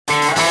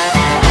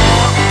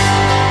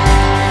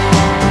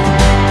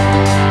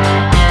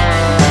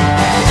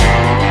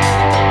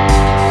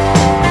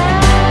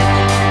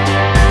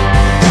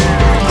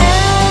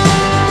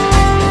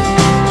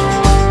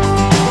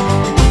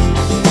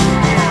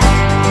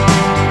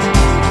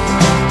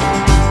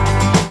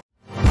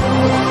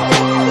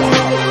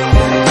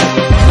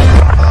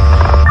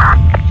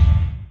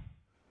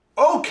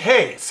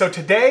so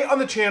today on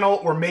the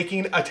channel, we're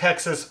making a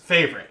Texas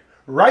favorite.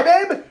 Right,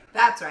 babe?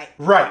 That's right.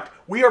 Right.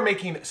 We are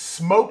making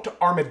smoked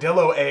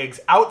armadillo eggs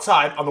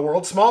outside on the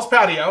world's smallest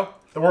patio,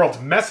 the world's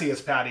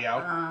messiest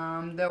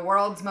patio. The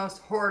world's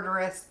most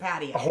hoarderist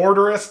patio.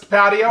 Hoarderist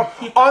patio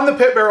on the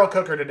pit barrel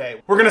cooker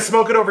today. We're gonna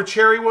smoke it over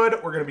cherry wood.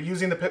 We're gonna be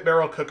using the pit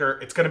barrel cooker.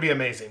 It's gonna be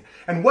amazing.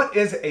 And what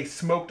is a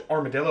smoked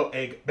armadillo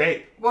egg,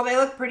 babe? Well, they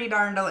look pretty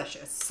darn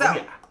delicious.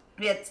 So,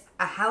 It's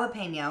a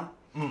jalapeno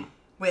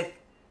with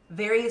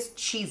various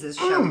cheeses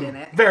shoved in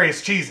it.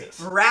 Various cheeses.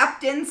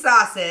 Wrapped in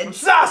sausage.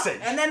 Sausage!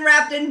 And then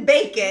wrapped in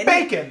bacon.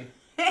 Bacon!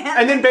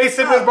 And then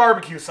basted with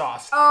barbecue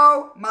sauce.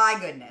 Oh my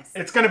goodness.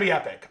 It's gonna be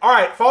epic. All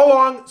right, follow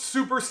along.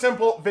 Super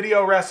simple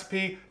video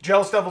recipe.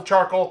 Jealous Devil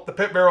charcoal, the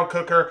pit barrel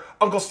cooker,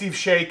 Uncle Steve's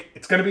shake.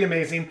 It's gonna be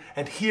amazing.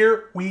 And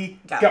here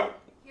we go.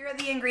 Here are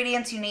the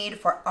ingredients you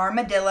need for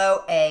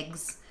armadillo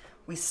eggs.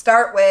 We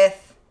start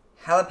with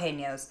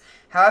jalapenos.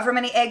 However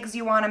many eggs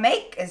you want to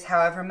make is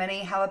however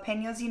many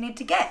jalapenos you need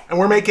to get. And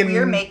we're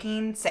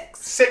making 6.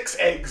 6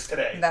 eggs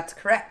today. That's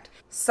correct.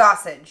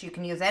 Sausage. You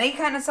can use any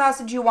kind of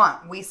sausage you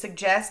want. We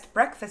suggest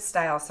breakfast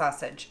style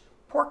sausage,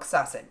 pork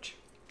sausage,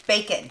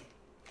 bacon,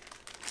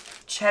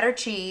 cheddar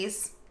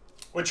cheese,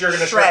 which you're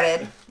going to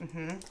shredded,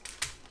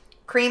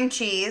 cream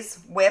cheese,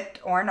 whipped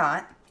or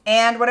not,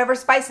 and whatever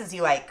spices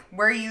you like.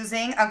 We're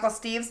using Uncle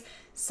Steve's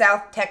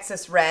South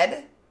Texas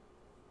Red,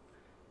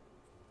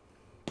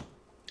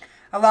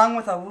 along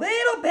with a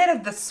little bit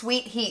of the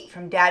sweet heat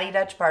from Daddy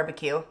Dutch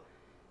Barbecue.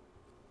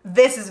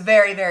 This is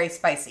very, very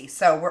spicy,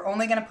 so we're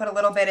only going to put a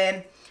little bit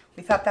in.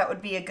 We thought that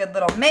would be a good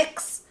little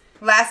mix.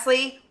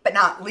 Lastly, but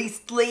not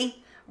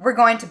leastly, we're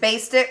going to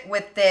baste it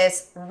with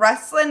this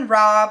Rustlin'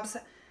 Rob's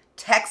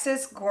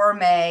Texas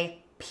Gourmet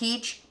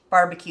Peach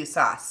Barbecue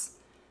Sauce.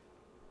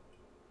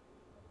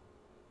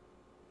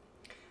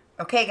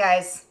 Okay,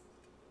 guys,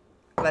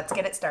 let's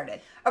get it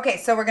started. Okay,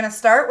 so we're going to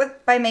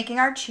start by making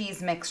our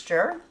cheese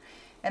mixture.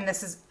 And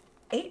this is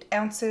 8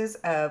 ounces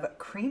of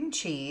cream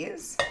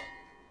cheese.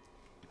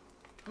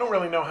 I don't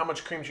really know how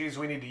much cream cheese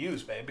we need to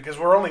use, babe, because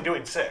we're only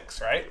doing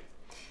 6, right?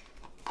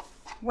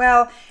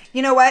 Well,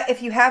 you know what?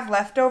 If you have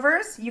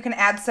leftovers, you can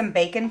add some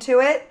bacon to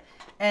it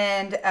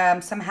and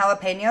some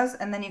jalapenos,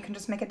 and then you can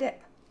just make a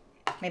dip.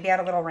 Maybe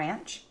add a little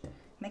ranch.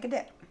 Make a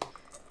dip.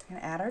 We're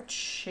going to add our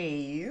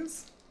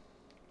cheese.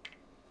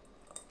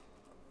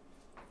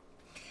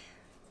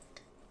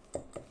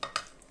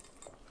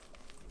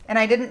 And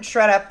I didn't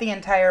shred up the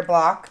entire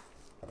block.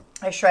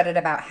 I shredded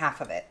about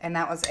half of it, and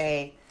that was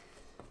a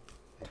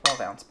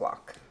 12-ounce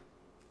block.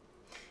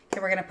 Okay,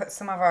 we're going to put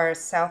some of our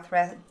South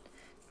Red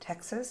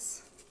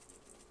Texas.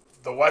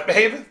 The what,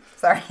 babe?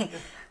 Sorry.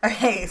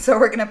 Okay, so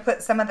we're going to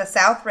put some of the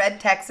South Red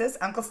Texas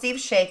Uncle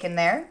Steve's shake in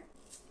there.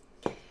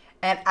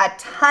 And a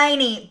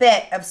tiny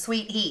bit of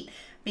sweet heat,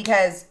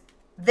 because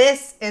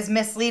this is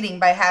misleading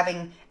by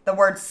having the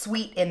word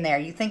sweet in there.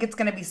 You think it's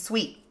going to be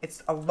sweet.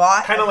 It's a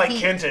lot kind of like heat.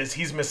 Kent is.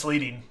 He's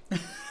misleading.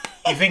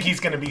 You think he's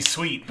going to be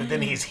sweet, but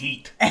then he's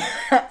heat.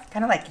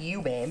 Kind of like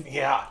you, babe.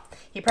 Yeah.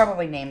 He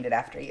probably named it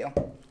after you.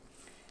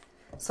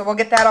 So we'll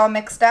get that all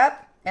mixed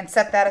up and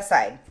set that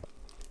aside.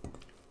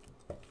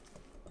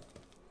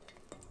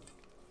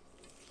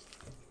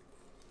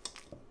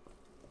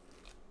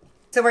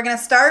 So we're going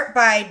to start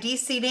by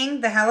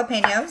de-seeding the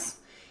jalapenos.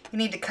 You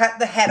need to cut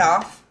the head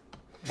off.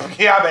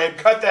 Yeah, babe.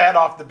 Cut the head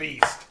off the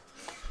beast.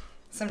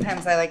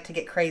 Sometimes I like to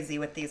get crazy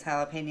with these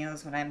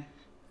jalapenos when I'm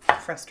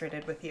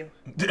frustrated with you.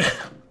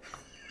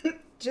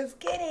 Just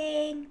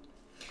kidding.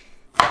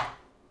 All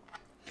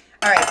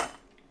right.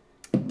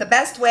 The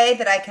best way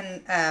that I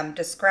can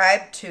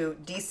describe to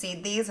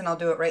de-seed these, and I'll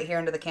do it right here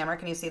into the camera.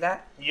 Can you see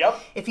that?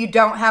 Yep. If you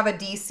don't have a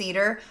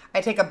de-seeder,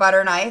 I take a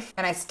butter knife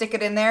and I stick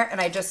it in there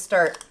and I just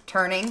start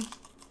turning.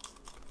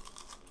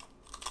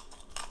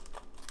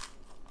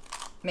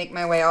 Make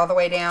my way all the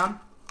way down.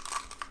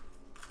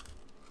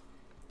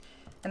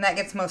 And that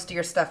gets most of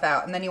your stuff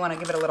out. And then you want to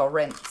give it a little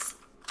rinse.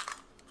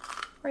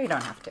 Or you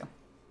don't have to.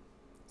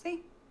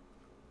 See?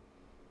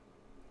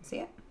 See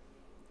it?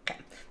 Okay.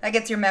 That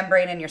gets your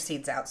membrane and your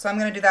seeds out. So I'm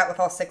going to do that with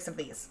all 6 of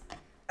these.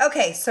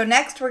 Okay, so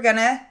next we're going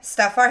to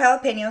stuff our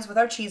jalapenos with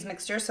our cheese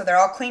mixture. So they're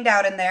all cleaned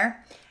out in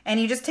there. And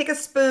you just take a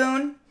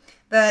spoon.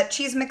 The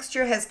cheese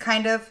mixture has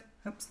kind of,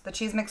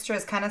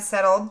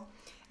 settled.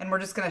 And we're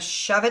just going to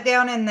shove it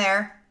down in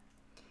there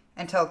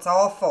until it's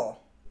all full.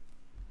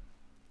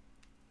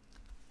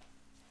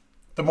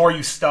 The more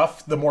you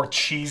stuff, the more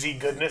cheesy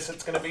goodness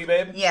it's going to be,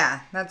 babe.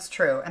 Yeah, that's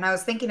true. And I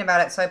was thinking about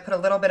it, so I put a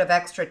little bit of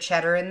extra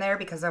cheddar in there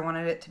because I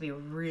wanted it to be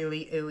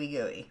really ooey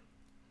gooey.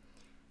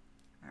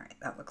 All right,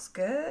 that looks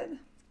good.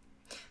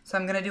 So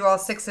I'm going to do all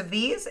 6 of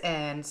these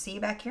and see you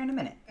back here in a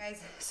minute.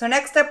 Guys, so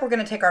next up, we're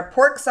going to take our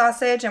pork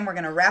sausage and we're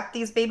going to wrap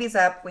these babies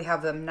up. We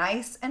have them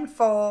nice and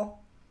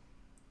full.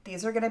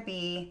 These are going to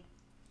be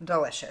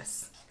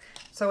delicious.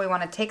 So we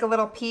want to take a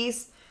little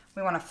piece.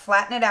 We want to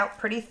flatten it out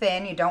pretty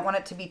thin. You don't want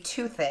it to be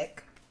too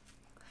thick.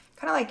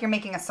 Kind of like you're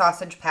making a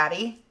sausage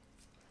patty.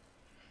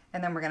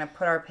 And then we're going to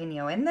put our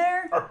pino in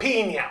there. Our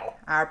pino.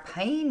 Our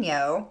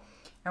pino.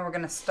 And we're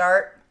going to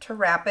start to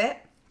wrap it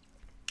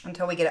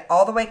until we get it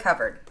all the way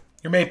covered.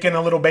 You're making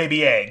a little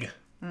baby egg.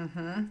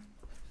 Mm-hmm.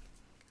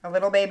 A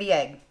little baby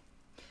egg.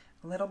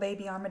 A little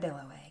baby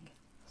armadillo egg.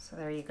 So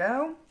there you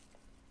go.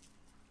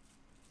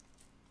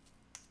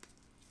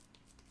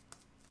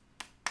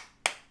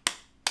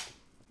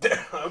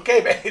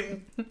 Okay,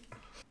 babe.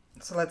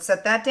 So let's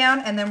set that down,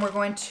 and then we're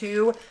going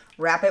to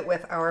wrap it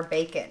with our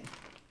bacon.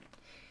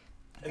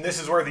 And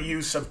this is where the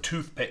use of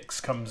toothpicks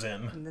comes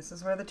in. And this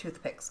is where the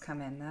toothpicks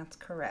come in. That's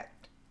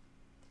correct.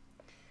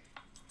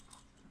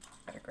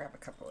 Better grab a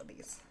couple of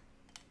these.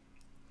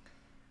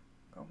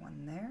 Go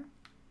one there.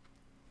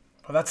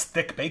 Well, that's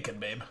thick bacon,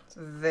 babe. It's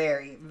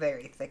very,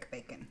 very thick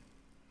bacon.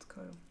 Let's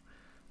go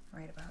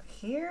right about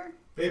here.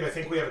 Babe, I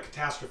think we have a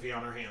catastrophe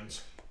on our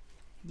hands.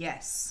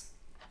 Yes,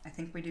 I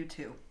think we do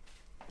too.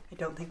 I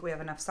don't think we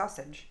have enough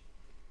sausage.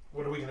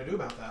 What are we going to do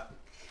about that?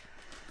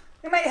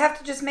 We might have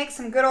to just make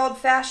some good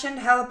old-fashioned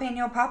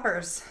jalapeno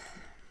poppers.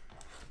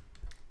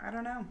 I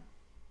don't know.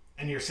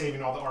 And you're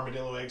saving all the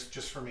armadillo eggs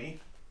just for me?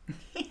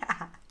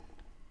 Yeah.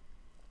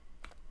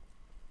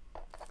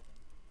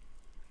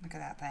 Look at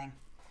that thing.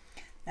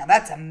 Now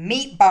that's a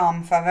meat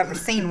bomb if I've ever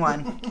seen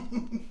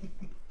one.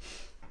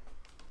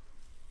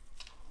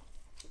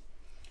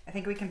 I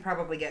think we can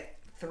probably get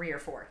 3 or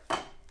 4.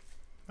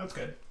 That's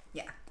good.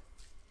 Yeah.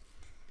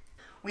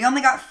 We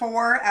only got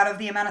 4 out of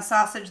the amount of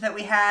sausage that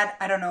we had.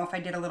 I don't know if I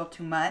did a little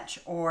too much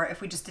or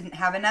if we just didn't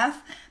have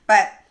enough,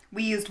 but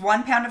we used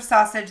 1 pound of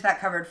sausage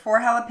that covered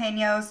 4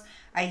 jalapenos.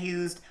 I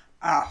used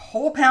a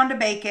whole pound of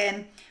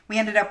bacon. We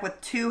ended up with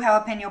 2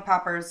 jalapeno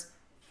poppers,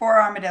 4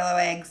 armadillo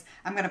eggs.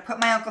 I'm going to put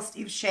my Uncle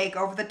Steve's shake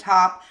over the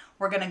top.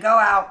 We're going to go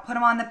out, put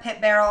them on the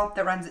pit barrel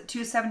that runs at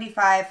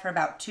 275 for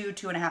about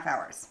 2.5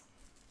 hours.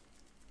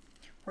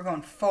 We're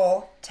going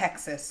full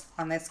Texas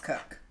on this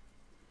cook.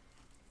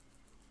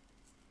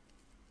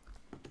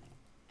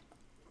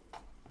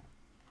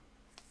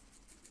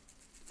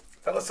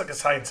 That looks like a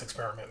science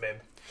experiment, babe.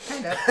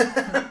 Kind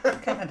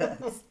of. Kind of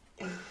does.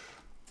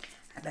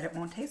 I bet it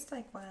won't taste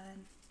like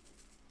one.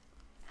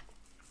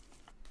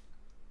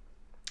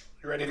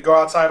 You ready to go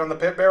outside on the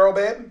pit barrel,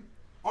 babe?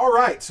 All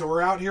right, so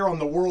we're out here on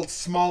the world's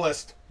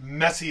smallest,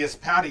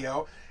 messiest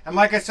patio. And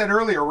like I said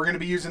earlier, we're going to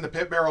be using the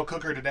pit barrel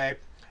cooker today.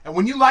 And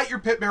when you light your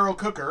pit barrel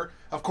cooker,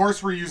 of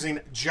course, we're using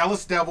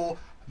Jealous Devil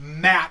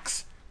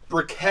Max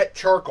Briquette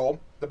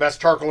charcoal, the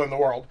best charcoal in the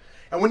world.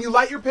 And when you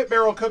light your pit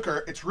barrel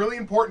cooker, it's really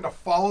important to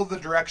follow the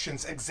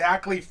directions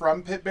exactly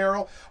from Pit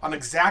Barrel on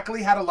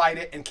exactly how to light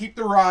it and keep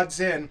the rods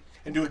in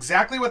and do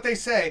exactly what they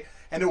say,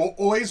 and it will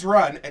always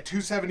run at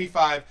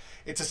 275.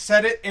 It's a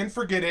set it and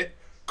forget it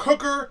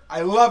cooker.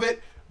 I love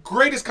it.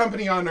 Greatest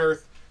company on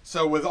earth.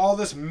 So with all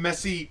this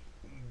messy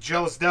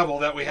Jealous Devil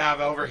that we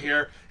have over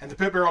here and the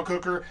Pit Barrel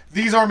cooker,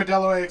 these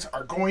armadillo eggs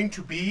are going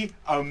to be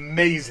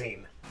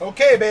amazing.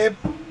 Okay, babe.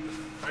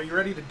 Are you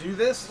ready to do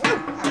this? Woo,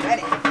 I'm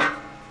ready.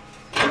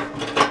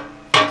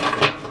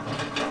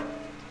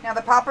 Now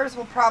the poppers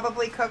will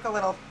probably cook a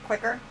little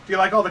quicker. Do you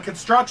like all the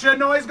construction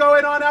noise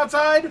going on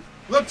outside?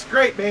 Looks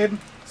great, babe.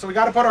 So we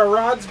got to put our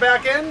rods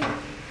back in.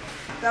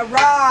 The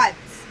rods.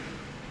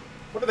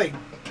 What are they,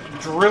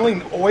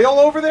 drilling oil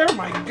over there?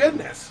 My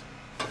goodness.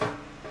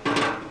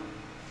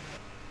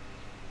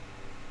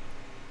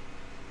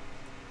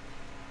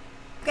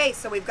 Okay,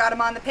 so we've got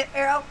them on the pit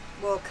barrel.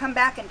 We'll come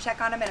back and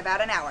check on them in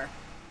about an hour.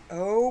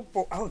 Oh,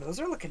 boy. Oh, those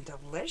are looking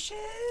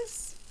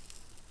delicious.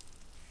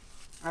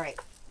 All right,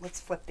 let's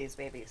flip these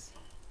babies.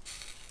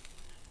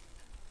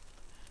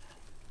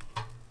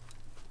 Do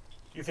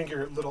you think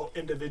your little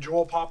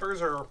individual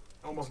poppers are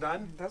almost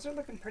done? Those are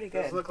looking pretty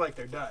good. Those look like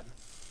they're done.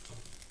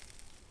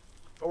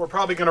 But we're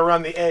probably going to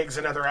run the eggs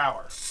another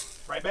hour.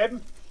 Right,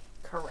 babe?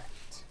 Correct.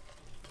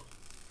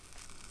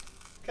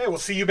 Okay, we'll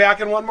see you back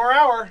in 1 more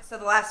hour. So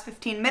the last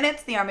 15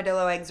 minutes, the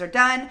armadillo eggs are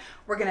done.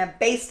 We're going to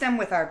baste them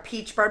with our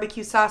peach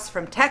barbecue sauce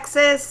from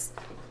Texas.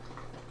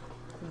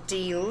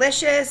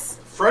 Delicious.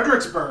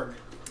 Fredericksburg.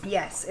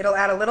 Yes, it'll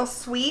add a little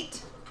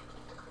sweet.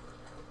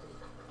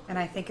 And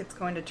I think it's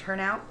going to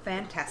turn out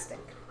fantastic.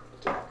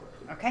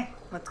 Okay,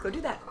 let's go do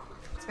that.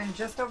 It's been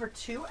just over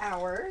 2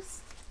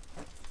 hours.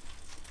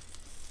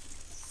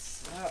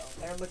 So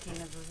they're looking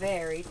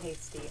very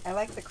tasty. I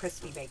like the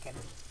crispy bacon.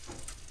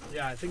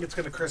 Yeah, I think it's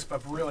going to crisp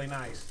up really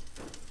nice.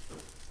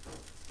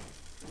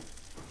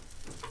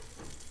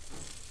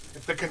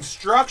 If the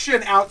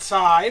construction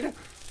outside...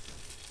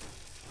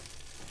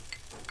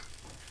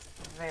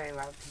 Very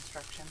loud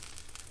construction.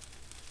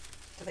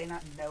 Do they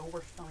not know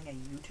we're filming a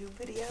YouTube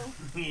video?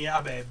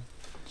 Yeah, babe.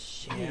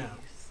 Jeez. Yeah.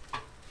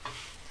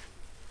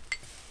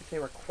 If they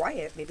were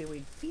quiet, maybe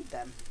we'd feed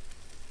them.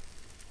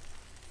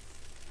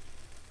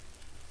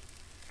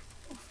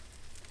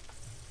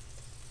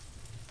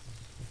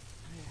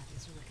 Yeah,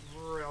 these are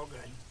looking real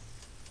good.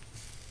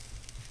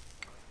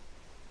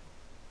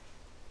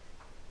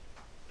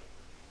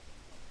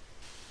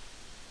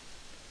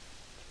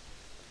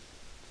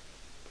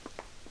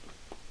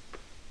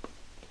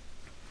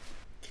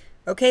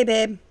 Okay,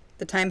 babe,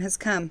 the time has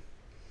come.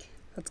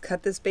 Let's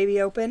cut this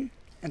baby open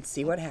and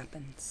see what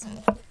happens.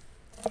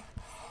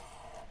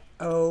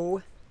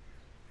 Oh,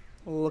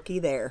 looky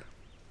there.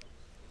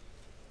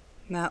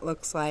 That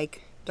looks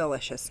like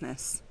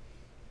deliciousness.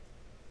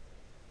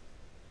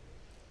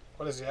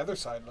 What does the other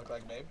side look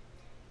like, babe?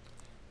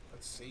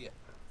 Let's see it.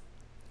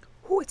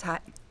 Ooh, it's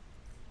hot.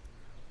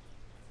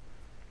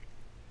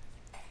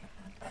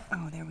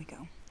 Oh, there we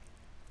go.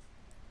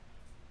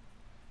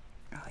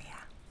 Oh,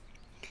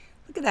 yeah.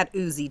 Look at that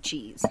oozy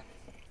cheese.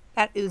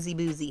 That oozy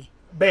boozy.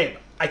 Babe,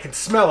 I can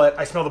smell it.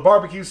 I smell the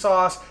barbecue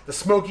sauce, the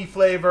smoky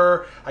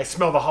flavor. I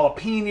smell the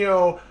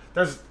jalapeno.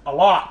 There's a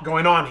lot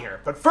going on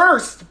here. But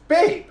first,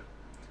 babe,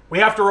 we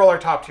have to roll our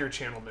top tier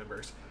channel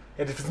members.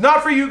 And if it's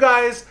not for you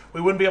guys,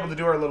 we wouldn't be able to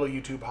do our little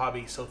YouTube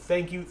hobby. So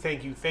thank you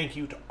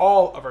to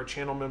all of our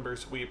channel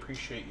members. We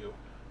appreciate you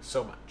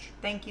so much.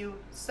 Thank you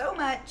so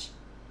much.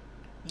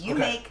 You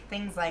Okay. make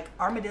things like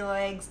armadillo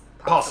eggs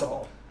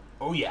Possible.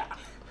 Oh yeah.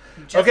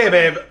 Just Okay, for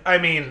babe. I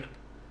mean,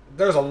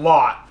 there's a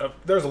lot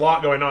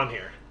going on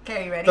here.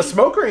 Okay, you ready? The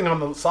smoke ring on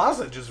the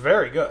sausage is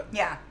very good.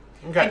 Yeah.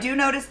 Okay. I do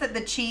notice that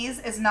the cheese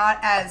is not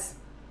as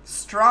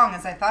strong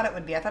as I thought it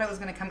would be. I thought it was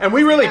going to come And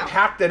we easy really out.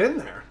 packed it in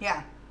there.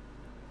 Yeah.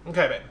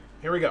 Okay, babe.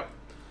 Here we go.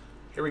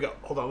 Here we go.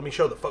 Hold on. Let me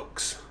show the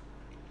folks.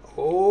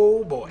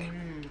 Oh, boy.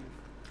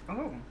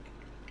 Oh.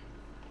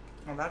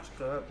 Oh, that's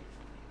good.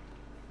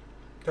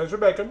 There's your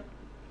bacon.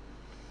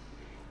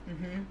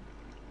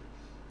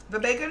 The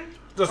bacon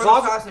The or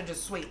sausage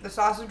is sweet. The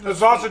sausage The was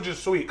sausage is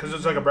sweet because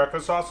it's like a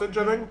breakfast sausage,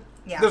 I think.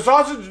 Yeah. The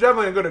sausage is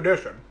definitely a good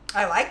addition. sweet.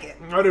 I like it.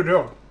 I do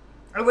too.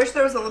 I wish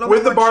there was a little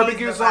With bit the more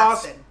barbecue cheese that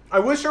sauce, lasted. I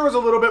wish there was a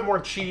little bit more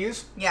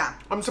cheese. Yeah.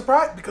 I'm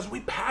surprised because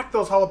we packed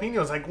those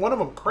jalapenos. Like one of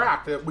them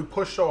cracked. We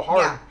pushed so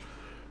hard Yeah.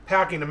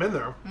 packing them in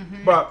there.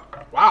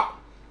 But wow,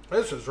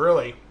 this is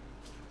really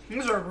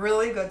These are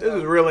really good. this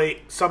is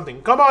really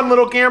something. Come on,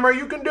 little camera,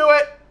 you can do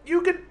it.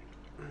 You can.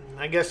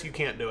 I guess you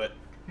can't do it.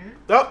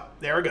 Oh,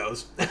 there it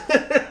goes.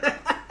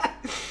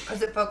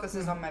 Because it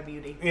focuses on my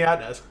beauty. Yeah, it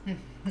does.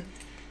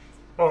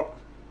 Oh,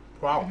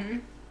 wow.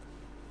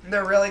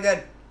 They're really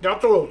good.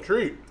 That's a little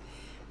treat.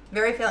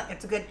 Very filling.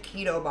 It's a good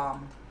keto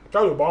bomb.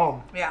 That's a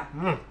bomb. Yeah.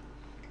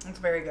 It's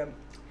very good.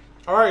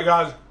 All right,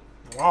 guys.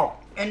 Wow.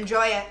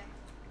 Enjoy it.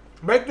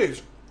 Make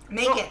these.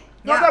 Make it.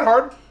 Not that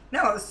hard.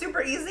 No, it was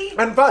super easy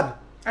And fun.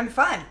 and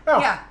fun. Yeah.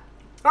 Yeah.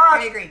 All I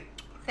right. agree.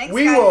 Thanks,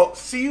 We guys. will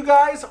see you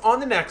guys on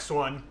the next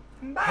one.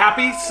 Bye.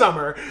 Happy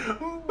summer.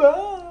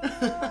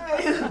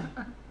 Bye.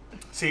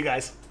 See you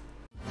guys.